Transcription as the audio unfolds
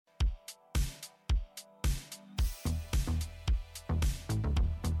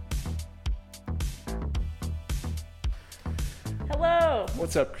Hello.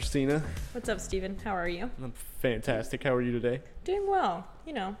 What's up, Kristina? What's up, Steven? How are you? I'm fantastic. How are you today? Doing well.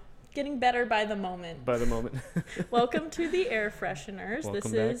 Getting better by the moment. By the moment. Welcome to the Air Fresheners. Welcome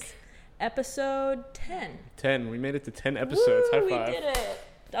this back. Is episode 10. 10. We made it to 10 episodes. Woo, High five. We did it.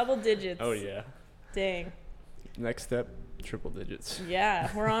 Double digits. Oh, yeah. Dang. Next step, triple digits.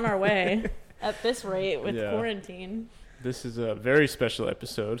 Yeah, we're on our way at this rate with Yeah. quarantine. This is a very special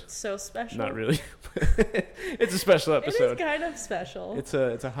episode. So special. Not really. It's a special episode. It is kind of special. It's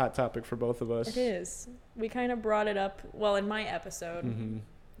a hot topic for both of us. It is. We kind of brought it up, well, in my episode. Mm-hmm.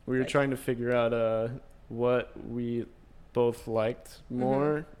 We were trying to figure out what we both liked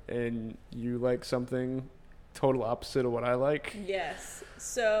more, and you like something total opposite of what I like. Yes.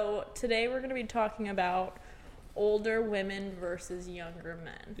 So today we're going to be talking about older women versus younger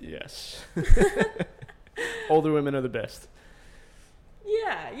men. Yes. Older women are the best.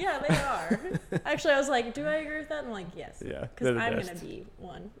 Yeah, they are. Actually, I was like, do I agree with that? And I'm like, yes. Yeah, because I'm going to be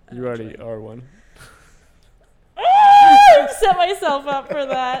one. You already are one. I set myself up for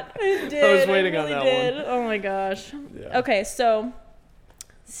that. I did. I was waiting on really that one. Oh my gosh. Yeah. Okay, so,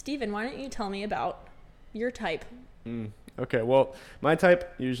 Steven, why don't you tell me about your type? Okay, well, my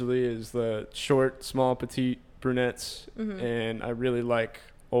type usually is the short, small, petite brunettes, and I really like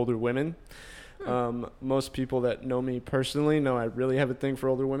older women. Most people that know me personally know I really have a thing for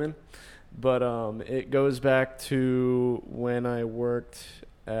older women, but it goes back to when I worked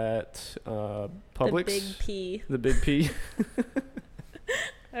at Publix. The Big P. The Big P.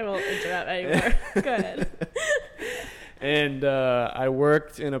 I won't interrupt anymore. Go ahead. And I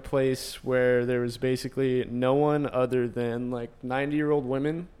worked in a place where there was basically no one other than like 90-year-old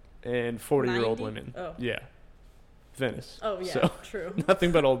women and 40-year-old women. Oh. Yeah. Venice. Oh, yeah, so, true.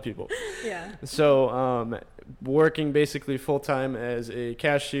 Nothing but old people. Yeah. So working basically full-time as a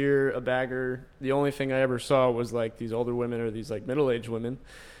cashier, a bagger, the only thing I ever saw was like these older women or these like middle-aged women.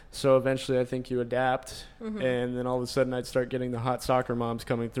 So eventually I think you adapt, and then all of a sudden I'd start getting the hot soccer moms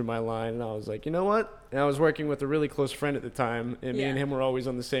coming through my line, and I was like, you know what? And I was working with a really close friend at the time, and me and him were always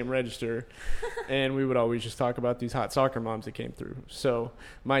on the same register, and we would always just talk about these hot soccer moms that came through. So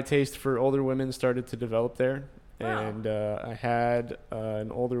my taste for older women started to develop there, and I had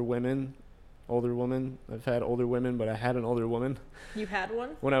an older woman. I've had older women, but I had an older woman. You had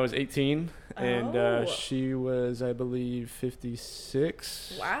one? When I was 18, and she was, I believe,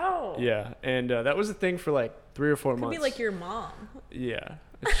 56. Wow. Yeah, and that was a thing for like 3 or 4 months. Could be like your mom. Yeah,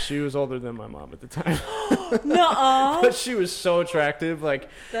 she was older than my mom at the time. Nuh-uh. But she was so attractive. Like,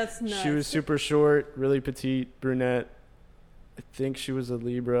 that's nuts. She was super short, really petite, brunette. I think she was a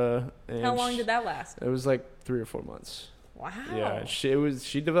Libra. And how long did that last? It was like 3 or 4 months. Wow. Yeah,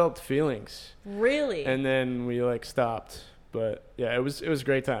 she developed feelings. Really? And then we like stopped. But yeah, it was a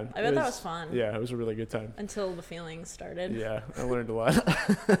great time. I bet that was fun. Yeah, it was a really good time. Until the feelings started. Yeah, I learned a lot.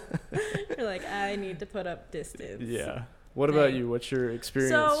 You're like, I need to put up distance. Yeah. What about you? What's your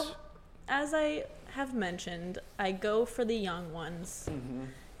experience? So, as I have mentioned, I go for the young ones.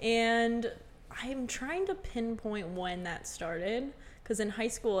 And I'm trying to pinpoint when that started. Because in high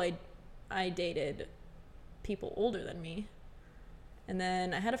school, I dated people older than me. And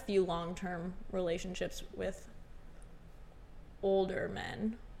then I had a few long-term relationships with older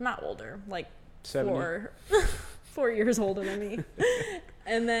men. Not older, like 4 years older than me.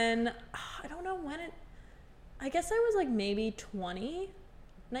 And then I don't know when I guess I was like maybe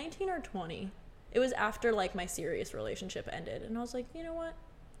 19 or 20. It was after like my serious relationship ended, and I was like, you know what,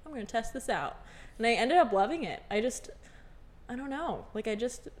 I'm gonna test this out. And I ended up loving it. I don't know, like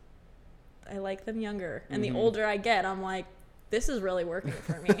I like them younger, and the older I get, I'm like, this is really working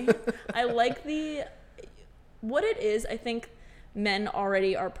for me. I like what it is. I think men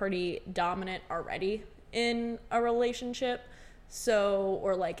already are pretty dominant already in a relationship, so,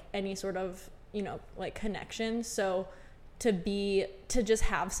 or like any sort of, like connection. So to just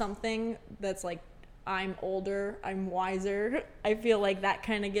have something that's like, I'm older, I'm wiser, I feel like that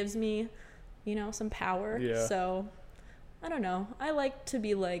kind of gives me, some power. Yeah. So I don't know, I like to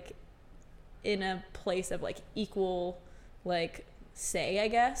be like in a place of like equal like say, I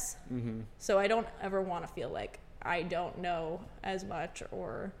guess. So I don't ever want to feel like I don't know as much,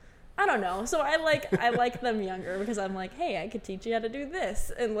 or I don't know. So I like them younger, because I'm like, hey, I could teach you how to do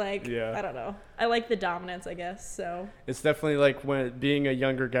this, and like, I don't know, I like the dominance, I guess. So it's definitely like when being a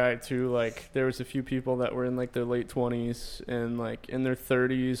younger guy too, like there was a few people that were in like their late 20s and like in their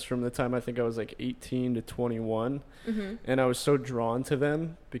 30s from the time I think I was like 18 to 21, and I was so drawn to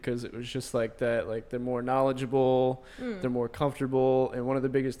them because it was just like that, like they're more knowledgeable, they're more comfortable. And one of the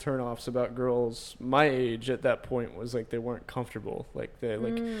biggest turnoffs about girls my age at that point was like they weren't comfortable, like they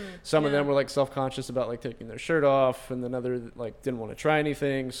like some of them were like self-conscious about like taking their shirt off, and then other like didn't want to try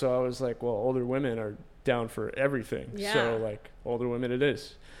anything. So I was like, well, older women are down for everything. Yeah. So like older women it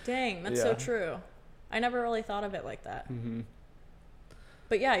is. Dang, that's so true. I never really thought of it like that.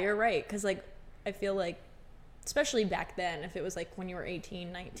 But yeah, you're right, because like I feel like especially back then, if it was like when you were 18,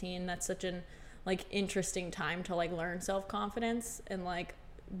 19, that's such an like interesting time to like learn self-confidence and like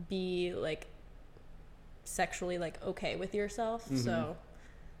be like sexually like okay with yourself. So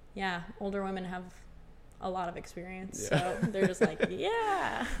yeah, older women have a lot of experience. So they're just like,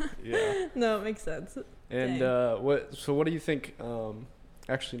 yeah. No, it makes sense. And what do you think,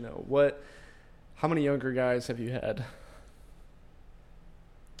 actually no, how many younger guys have you had?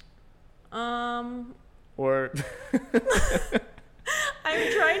 Or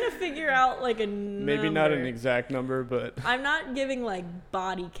I'm trying to figure out like a number. Maybe not an exact number, but I'm not giving like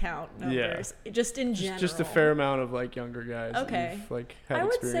body count numbers. Just in general. Just a fair amount of like younger guys. Okay. That you've, like, had I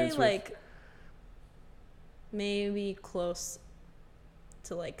would experience say like maybe close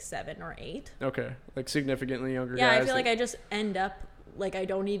to like 7 or 8. Okay. Like significantly younger guys. Yeah, I feel like I just end up like I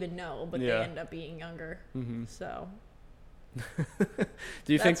don't even know, but they end up being younger. So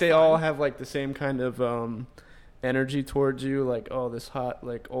do you think they all have like the same kind of energy towards you, like, oh, this hot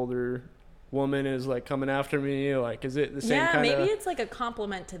like older woman is like coming after me, like is it the same kind of... maybe it's like a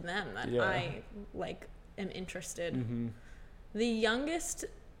compliment to them that I like am interested. The youngest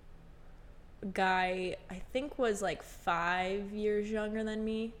guy I think was like 5 years younger than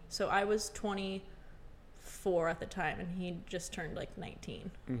me, so I was 24 at the time and he just turned like 19.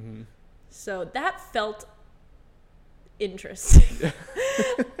 So that felt interesting.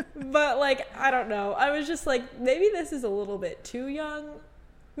 But like I don't know, I was just like, maybe this is a little bit too young,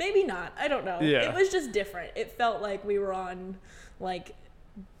 maybe not, I don't know. It was just different. It felt like we were on like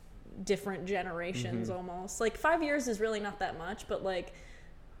different generations almost. Like 5 years is really not that much, but like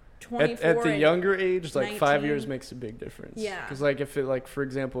 24 at the younger age, like 19, 5 years makes a big difference. Yeah, because like if it, like for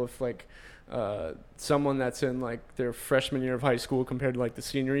example, if like someone that's in like their freshman year of high school compared to like the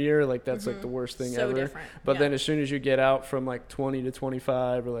senior year, like that's like the worst thing ever. Different. But then as soon as you get out from like 20 to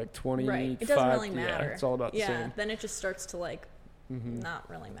 25 or like 25, it doesn't really matter. It's all about the same. Then it just starts to like not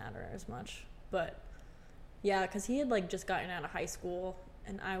really matter as much. But yeah, because he had like just gotten out of high school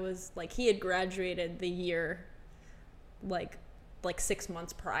and I was like, he had graduated the year like 6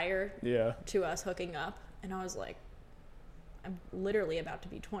 months prior to us hooking up, and I was like, I'm literally about to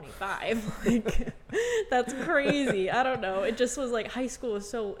be 25. Like, that's crazy. I don't know. It just was like high school was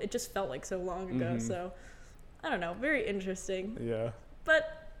so, it just felt like so long ago. So I don't know. Very interesting. Yeah.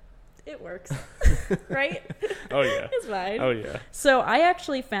 But it works. Right? Oh yeah. It's fine. Oh yeah. So I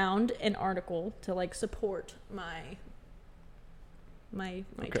actually found an article to like support my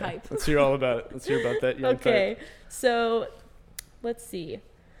type. Let's hear all about it. Let's hear about that. Okay. Type. So let's see.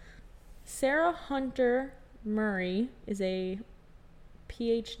 Sarah Hunter Murray is a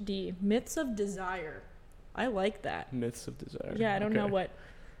PhD. Myths of Desire. I like that. Myths of Desire. Yeah, I don't know what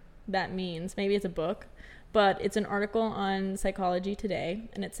that means. Maybe it's a book. But it's an article on Psychology Today,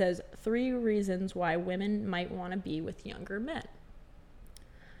 and it says 3 reasons why women might want to be with younger men.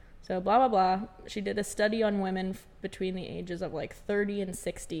 So blah, blah, blah. She did a study on women between the ages of like 30 and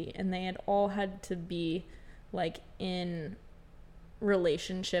 60, and they had all had to be like in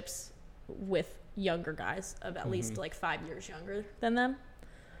relationships with younger guys of at least like 5 years younger than them.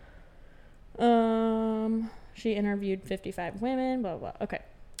 She interviewed 55 women, blah, blah, blah. Okay.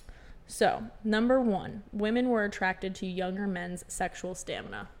 So, number 1, women were attracted to younger men's sexual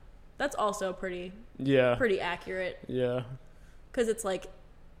stamina. That's also pretty accurate. Yeah. Because it's like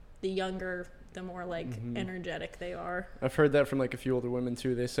the younger, the more like energetic they are. I've heard that from like a few older women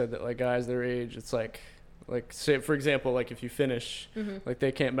too. They said that like guys their age, it's like say for example, like if you finish, like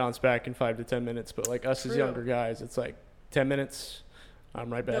they can't bounce back in 5 to 10 minutes, but like us as younger guys, it's like 10 minutes, I'm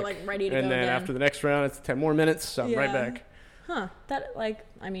right back. They're like ready to go. And then after the next round, it's 10 more minutes, I'm right back. Huh. That like,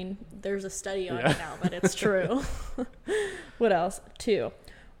 I mean, there's a study on it now, but it's true. What else? 2,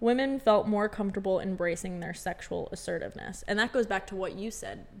 women felt more comfortable embracing their sexual assertiveness. And that goes back to what you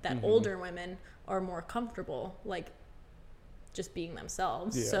said, that older women are more comfortable, like just being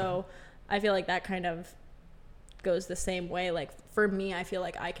themselves. Yeah. So I feel like that kind of goes the same way. Like for me, I feel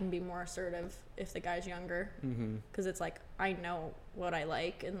like I can be more assertive if the guy's younger, because it's like I know what I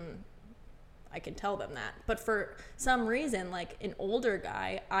like and I can tell them that. But for some reason, like an older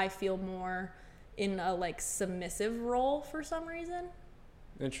guy, I feel more in a like submissive role for some reason.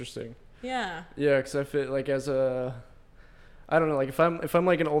 Interesting. Yeah. Yeah, because I feel like as a, I don't know, like if I'm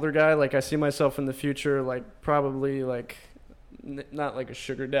like an older guy, like I see myself in the future, like probably like not like a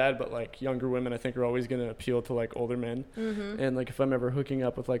sugar dad, but like younger women I think are always going to appeal to like older men. And like if I'm ever hooking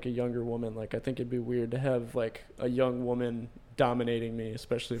up with like a younger woman, like I think it'd be weird to have like a young woman dominating me,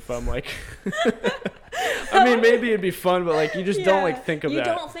 especially if I'm like I mean, maybe it'd be fun, but like you just don't like think of that. You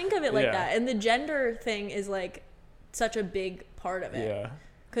don't think of it like that. And the gender thing is like such a big part of it. Yeah.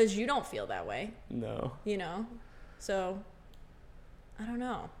 Because you don't feel that way. No. You know? So, I don't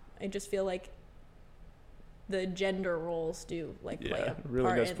know. I just feel like the gender roles do like play a really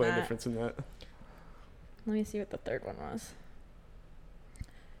part does in play that. a difference in that. Let me see what the third one was.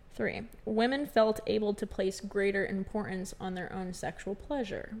 3. Women felt able to place greater importance on their own sexual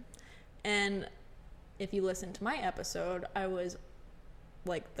pleasure. And if you listen to my episode, I was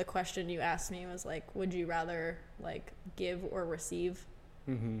like, the question you asked me was like, would you rather like give or receive?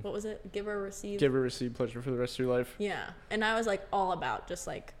 What was it? Give or receive? Give or receive pleasure for the rest of your life. Yeah. And I was like all about just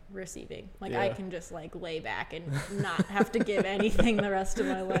like receiving. Like I can just like lay back and not have to give anything the rest of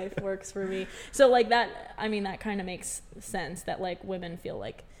my life. Works for me. So like that, I mean, that kind of makes sense that like women feel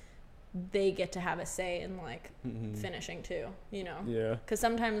like they get to have a say in like finishing too, you know? Yeah. Because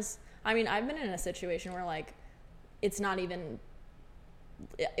sometimes, I mean, I've been in a situation where like it's not even,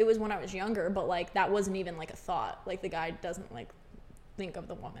 it was when I was younger, but like that wasn't even like a thought. Like the guy doesn't like think of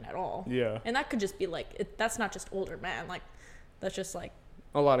the woman at all. Yeah. And that could just be like, that's not just older men. Like that's just like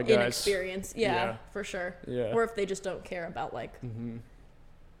a lot of guys. Inexperience. Yeah, for sure. Yeah. Or if they just don't care about like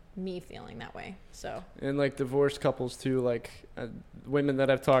me feeling that way. So. And like divorced couples too, like women that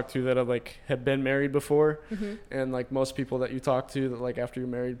I've talked to that have been married before, and like most people that you talk to that like after you're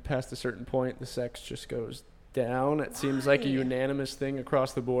married past a certain point, the sex just goes down. It seems like a unanimous thing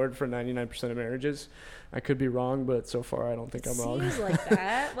across the board for 99% of marriages. I could be wrong, but so far I don't think I'm wrong. Seems like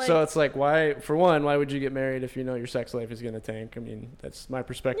that. Like, so it's like, why would you get married if you know your sex life is going to tank? I mean, that's my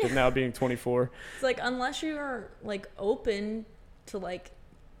perspective now being 24. It's like, unless you're like open to like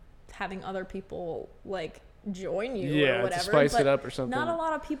having other people like join you or whatever, to spice it up or something. Not a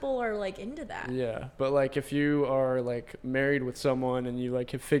lot of people are like into that. Yeah, but like if you are like married with someone and you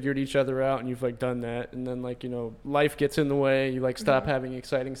like have figured each other out and you've like done that, and then like, you know, life gets in the way, you like stop having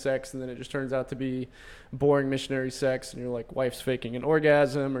exciting sex, and then it just turns out to be boring missionary sex, and you're like, wife's faking an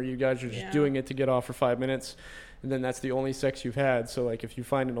orgasm, or you guys are just doing it to get off for 5 minutes, and then that's the only sex you've had. So like if you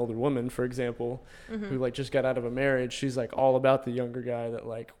find an older woman, for example, who like just got out of a marriage, she's like all about the younger guy that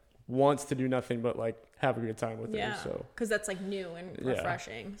like wants to do nothing but like have a good time with her. So because that's like new and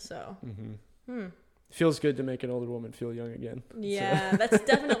refreshing. So feels good to make an older woman feel young again. Yeah, so. That's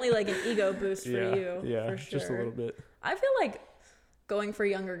definitely like an ego boost for you. Yeah, for sure. Just a little bit. I feel like going for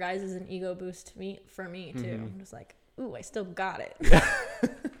younger guys is an ego boost for me too. I'm just like, ooh, I still got it.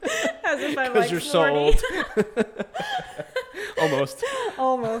 As if I'm like 40. You're so old.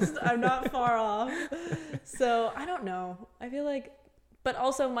 Almost. I'm not far off. So I don't know. I feel like, but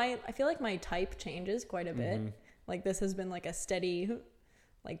also I feel like my type changes quite a bit. Like this has been like a steady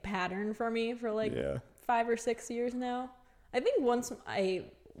like pattern for me for like 5 or 6 years now. I think once I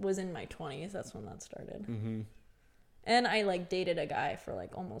was in my 20s, that's when that started. And I like dated a guy for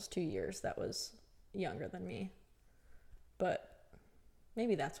like almost 2 years that was younger than me. But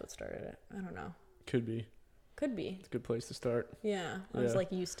maybe that's what started it. I don't know. Could be. It's a good place to start. Yeah. I was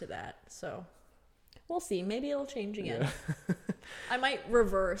like used to that. So we'll see. Maybe it'll change again. I might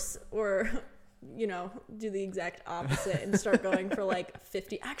reverse or, you know, do the exact opposite and start going for like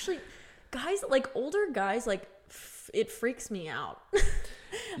 50. Actually, guys, like older guys, like it freaks me out.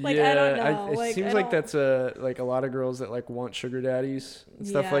 Like, I don't know. It seems like that's like a lot of girls that like want sugar daddies and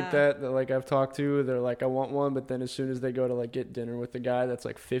stuff like that like I've talked to. They're like, I want one, but then as soon as they go to like get dinner with the guy that's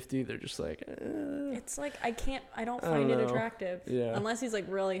like 50, they're just like, It's like I don't find it attractive. Yeah. Unless he's like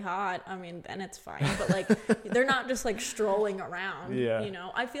really hot. I mean, then it's fine. But like they're not just like strolling around. Yeah. You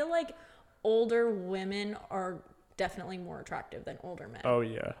know, I feel like older women are definitely more attractive than older men. Oh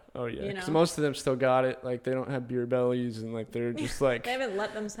yeah. Because most of them still got it. Like they don't have beer bellies, and like they're just like they haven't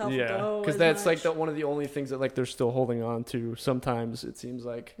let themselves go. Because that's much. Like one of the only things that like they're still holding on to. Sometimes it seems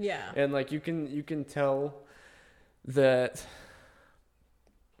like. Yeah. And like you can tell that.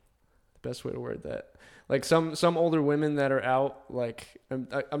 The best way to word that. Like some older women that are out, like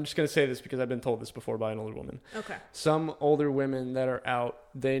I'm just gonna say this because I've been told this before by an older woman. Okay. Some older women that are out,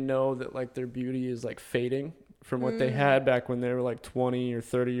 they know that like their beauty is like fading from what they had back when they were like 20 or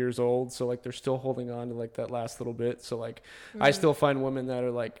 30 years old. So like they're still holding on to like that last little bit. So like I still find women that are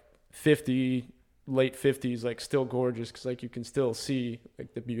like 50, late 50s, like still gorgeous, because like you can still see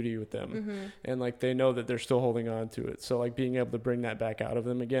like the beauty with them, and like they know that they're still holding on to it. So like being able to bring that back out of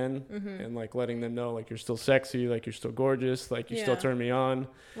them again, and like letting them know like you're still sexy, like you're still gorgeous, like you still turn me on,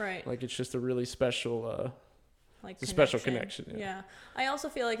 right? Like it's just a really special like it's a special connection. Yeah. I also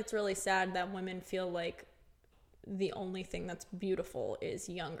feel like it's really sad that women feel like the only thing that's beautiful is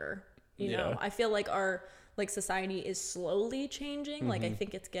younger. You know, I feel like our like society is slowly changing. Like I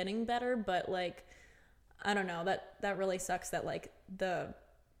think it's getting better, but like I don't know, that really sucks that like the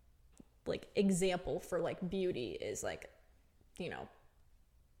like example for like beauty is like, you know,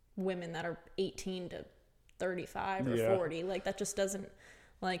 women that are 18 to 35 or 40. Like that just doesn't,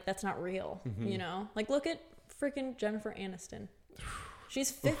 like that's not real, you know? Like look at freaking Jennifer Aniston. She's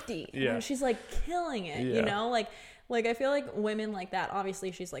 50 and she's like killing it, you know? Like I feel like women like that,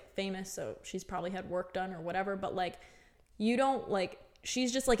 obviously she's like famous, so she's probably had work done or whatever, but like you don't like,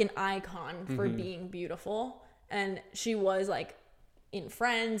 she's just like an icon for being beautiful. And she was like in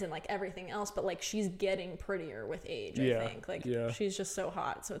Friends and like everything else, but like she's getting prettier with age, I think. Like she's just so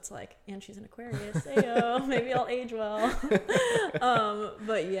hot. So it's like, and she's an Aquarius. Ayo, maybe I'll age well.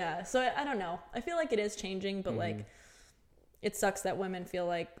 But yeah, so I don't know. I feel like it is changing, but like it sucks that women feel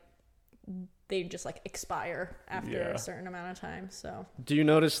like they just like expire after a certain amount of time. So do you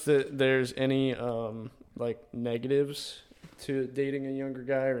notice that there's any like negatives to dating a younger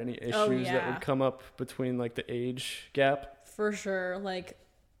guy, or any issues that would come up between like the age gap? For sure, like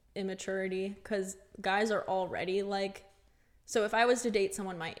immaturity, because guys are already like, so if I was to date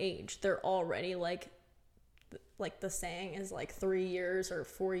someone my age, they're already like the saying is like 3 years or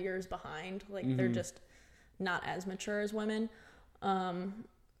 4 years behind. Like they're just not as mature as women.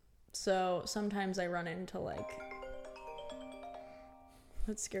 So sometimes I run into like,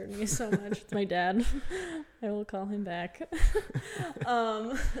 that scared me so much. It's my dad. I will call him back.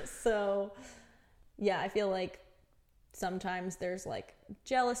 So yeah, I feel like sometimes there's like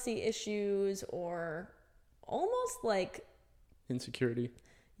jealousy issues or almost like insecurity.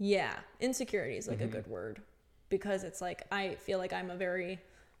 Yeah, insecurity is like a good word, because it's like I feel like I'm a very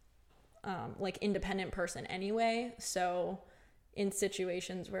like independent person anyway. So in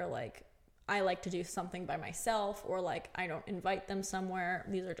situations where like I like to do something by myself, or like I don't invite them somewhere,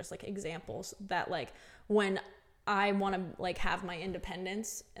 these are just like examples that like when I want to like have my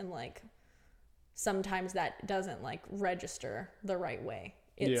independence, and like sometimes that doesn't like register the right way.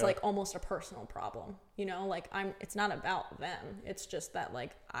 It's like almost a personal problem, you know, like it's not about them. It's just that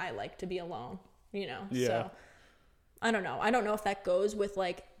like I like to be alone, you know? So I don't know. I don't know if that goes with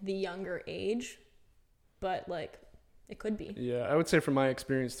like the younger age, but like it could be. Yeah. I would say from my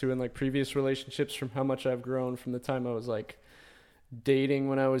experience too, in like previous relationships, from how much I've grown from the time I was like dating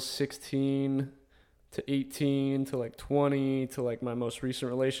when I was 16 to 18 to like 20 to like my most recent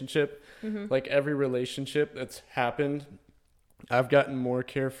relationship, like every relationship that's happened, I've gotten more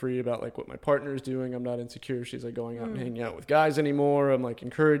carefree about like what my partner's doing. I'm not insecure she's like going out and hanging out with guys anymore. I'm like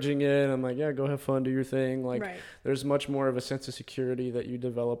encouraging it. I'm like, yeah, go have fun, do your thing. Like there's much more of a sense of security that you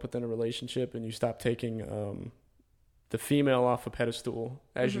develop within a relationship, and you stop taking the female off a pedestal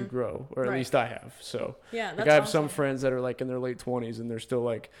as you grow, or at least I have. So yeah, like I have some friends that are like in their late 20s and they're still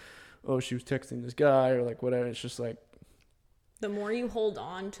like, oh, she was texting this guy or like whatever. It's just like, the more you hold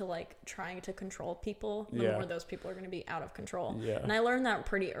on to like trying to control people, the more those people are going to be out of control. And I learned that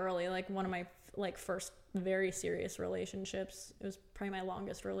pretty early. Like one of my like first very serious relationships, it was probably my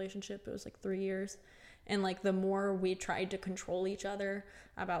longest relationship. It was like 3 years. And like the more we tried to control each other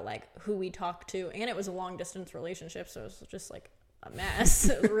about like who we talked to, and it was a long distance relationship, so it was just like a mess.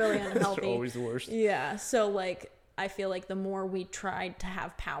 It was really unhealthy. It's always the worst. Yeah. So like I feel like the more we tried to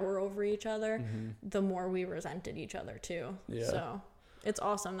have power over each other, the more we resented each other too. Yeah. So it's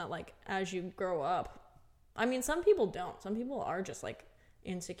awesome that like as you grow up, I mean, some people don't. Some people are just like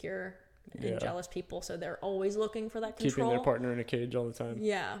insecure and jealous people, so they're always looking for that control. Keeping their partner in a cage all the time.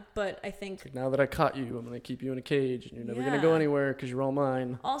 Yeah, but I think like, now that I caught you, I'm going to keep you in a cage, and you're never going to go anywhere because you're all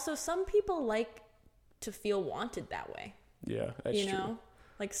mine. Also, some people like to feel wanted that way. Yeah, that's true. You know?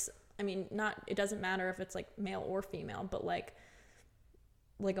 Like, I mean, it doesn't matter if it's like male or female, but like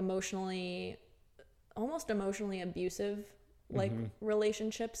emotionally, almost emotionally abusive, like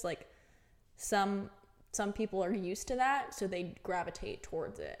relationships, like some people are used to that, so they gravitate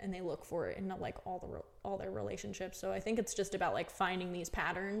towards it and they look for it in like all their relationships. So I think it's just about like finding these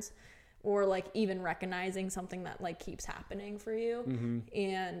patterns, or like even recognizing something that like keeps happening for you,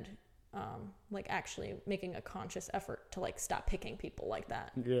 and like actually making a conscious effort to like stop picking people like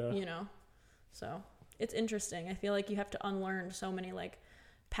that. Yeah. You know? So it's interesting. I feel like you have to unlearn so many like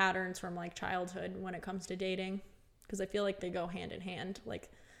patterns from like childhood when it comes to dating, because I feel like they go hand in hand. Like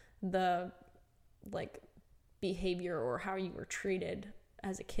the like behavior or how you were treated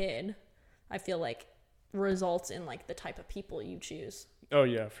as a kid, I feel like results in like the type of people you choose. Oh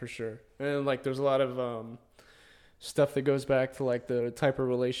yeah, for sure. And like there's a lot of stuff that goes back to like the type of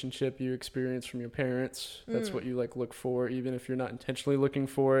relationship you experience from your parents. That's what you like look for, even if you're not intentionally looking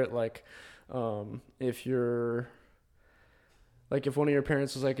for it. Like, if you're like, if one of your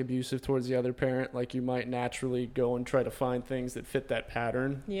parents is like abusive towards the other parent, like you might naturally go and try to find things that fit that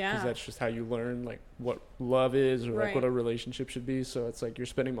pattern. Yeah. Because that's just how you learn like what love is, or like Right. what a relationship should be. So it's like you're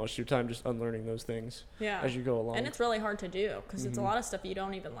spending most of your time just unlearning those things as you go along. And it's really hard to do because it's a lot of stuff you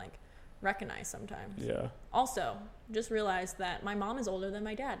don't even like recognize sometimes. Yeah. Also, just realized that my mom is older than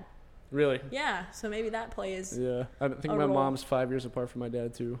my dad. Really? Yeah, so maybe that plays. Yeah. I think a my role. mom's 5 years apart from my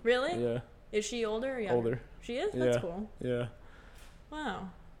dad too. Really? Yeah. Is she older or younger? Older. She is? That's Yeah. cool. Yeah. Wow.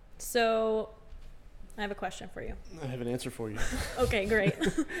 So, I have a question for you. I have an answer for you. Okay, great.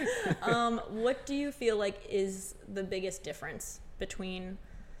 What do you feel like is the biggest difference between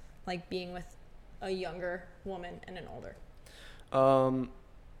like being with a younger woman and an older?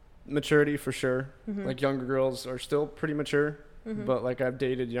 Maturity for sure. Like younger girls are still pretty mature, but like I've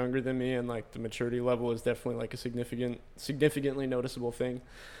dated younger than me, and like the maturity level is definitely like a significantly noticeable thing.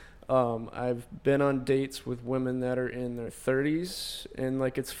 I've been on dates with women that are in their 30s, and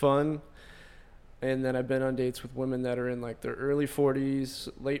like it's fun. And then I've been on dates with women that are in like their early 40s,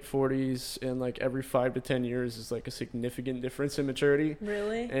 late 40s, and like every 5 to 10 years is like a significant difference in maturity.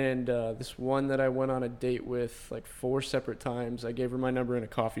 Really? And this one that I went on a date with like 4 separate times, I gave her my number in a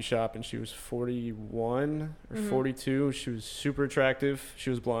coffee shop, and she was 41 or 42. She was super attractive.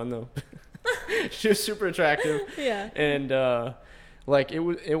 She was blonde though. She was super attractive. Yeah. And like it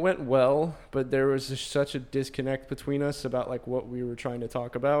went well, but there was just such a disconnect between us about like what we were trying to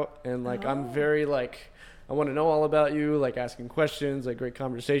talk about. And like I'm very like, I want to know all about you, like asking questions, like great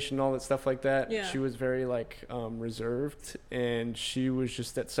conversation, all that stuff like that. Yeah. She was very like reserved, and she was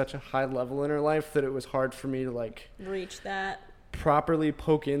just at such a high level in her life that it was hard for me to like Reach that. properly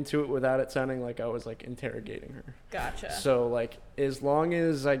poke into it without it sounding like I was like interrogating her. Gotcha. So like as long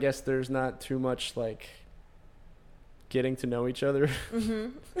as I guess there's not too much like getting to know each other,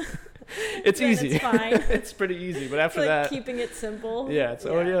 it's Then easy. it's fine. It's pretty easy. But after Like that, keeping it simple. yeah, it's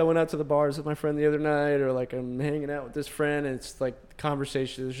I went out to the bars with my friend the other night, or like I'm hanging out with this friend, and it's like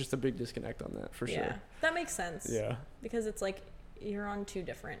conversation. There's just a big disconnect on that for Yeah. sure. That makes sense. Yeah. Because it's like you're on two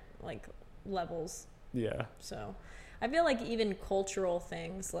different like levels. Yeah. So I feel like even cultural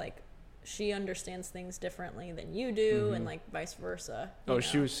things, like she understands things differently than you do, and like vice versa. you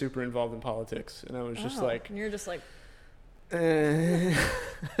She know? was super involved in politics, and I was just Oh, like, and you're just like, I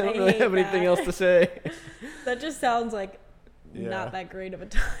don't I really hate have anything that. else to say. that just sounds like Yeah. not that great of a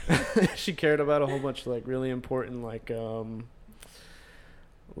time. She cared about a whole bunch of like really important like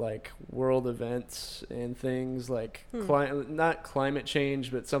world events and things like not climate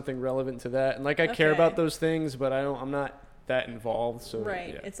change, but something relevant to that. And like I care about those things, but I'm not that involved. So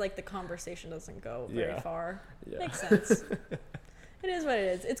Right. yeah. It's like the conversation doesn't go very Yeah. far. Yeah. Makes sense. It is what it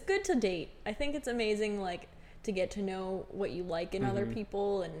is. It's good to date. I think it's amazing, like, to get to know what you like in other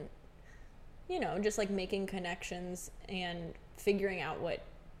people, and, you know, just like making connections and figuring out what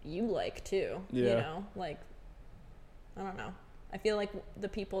you like too. Yeah. You know, like, I don't know. I feel like the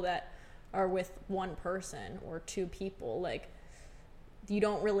people that are with one person or two people, like, you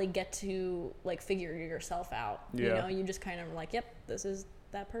don't really get to like figure yourself out. Yeah. You know, you just kind of like, yep, this is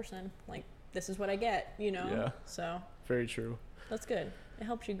that person. Like, this is what I get, you know? Yeah. So Very true. that's good. It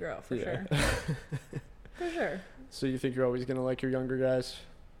helps you grow for Yeah. sure. For sure. So you think you're always gonna like your younger guys?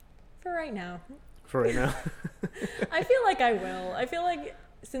 For right now. For right now. I feel like I will. I feel like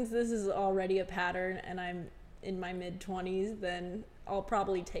since this is already a pattern and I'm in my mid-20s, then I'll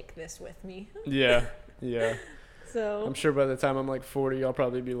probably take this with me. Yeah. Yeah. So I'm sure by the time I'm like 40, I'll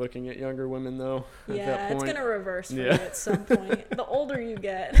probably be looking at younger women though. At yeah, that it's point. gonna reverse for Yeah. you at some point. The older you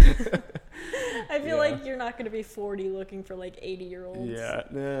get, I feel like you're not gonna be 40 looking for like 80-year-olds. Yeah,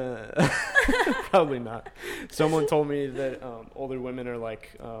 nah. Probably not. Someone told me that older women are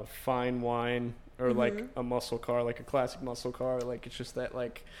like fine wine, or like a muscle car, like a classic muscle car. Like it's just that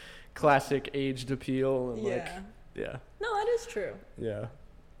like classic aged appeal, and like yeah, No, that is true. yeah.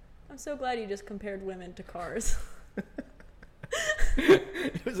 I'm so glad you just compared women to cars.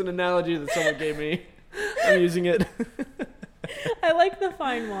 It was an analogy that someone gave me. I'm using it. I like the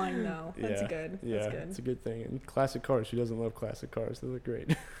fine wine though. That's Yeah, good. Yeah, That's good. it's a good thing. And classic cars. Who doesn't love classic cars? They look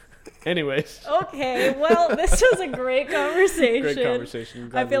great. Anyways. Okay, well, this was a great conversation. Great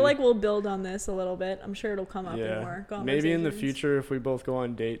conversation. I feel like we'll build on this a little bit. I'm sure it'll come up in yeah. more conversations. Maybe in the future, if we both go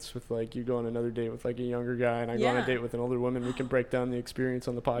on dates with like you go on another date with like a younger guy, and I go on Yeah. a date with an older woman, we can break down the experience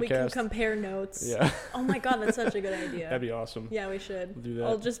on the podcast. we can compare notes. Yeah. Oh my god, that's such a good idea. That'd be awesome. Yeah, we should. We'll do that.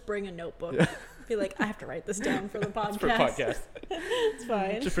 I'll just bring a notebook. Yeah. Be like, I have to write this down for the podcast. It's for podcast. It's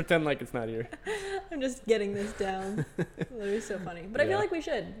fine. Just pretend like it's not here. I'm just getting this down. That would be so funny. But I feel like we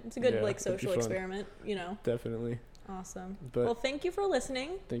should. It's a good like social experiment, you know. Definitely. Awesome. But well, thank you for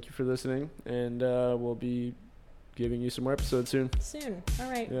listening. Thank you for listening, and we'll be giving you some more episodes soon. Soon. All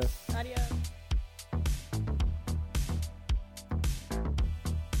right. Yeah. Adios.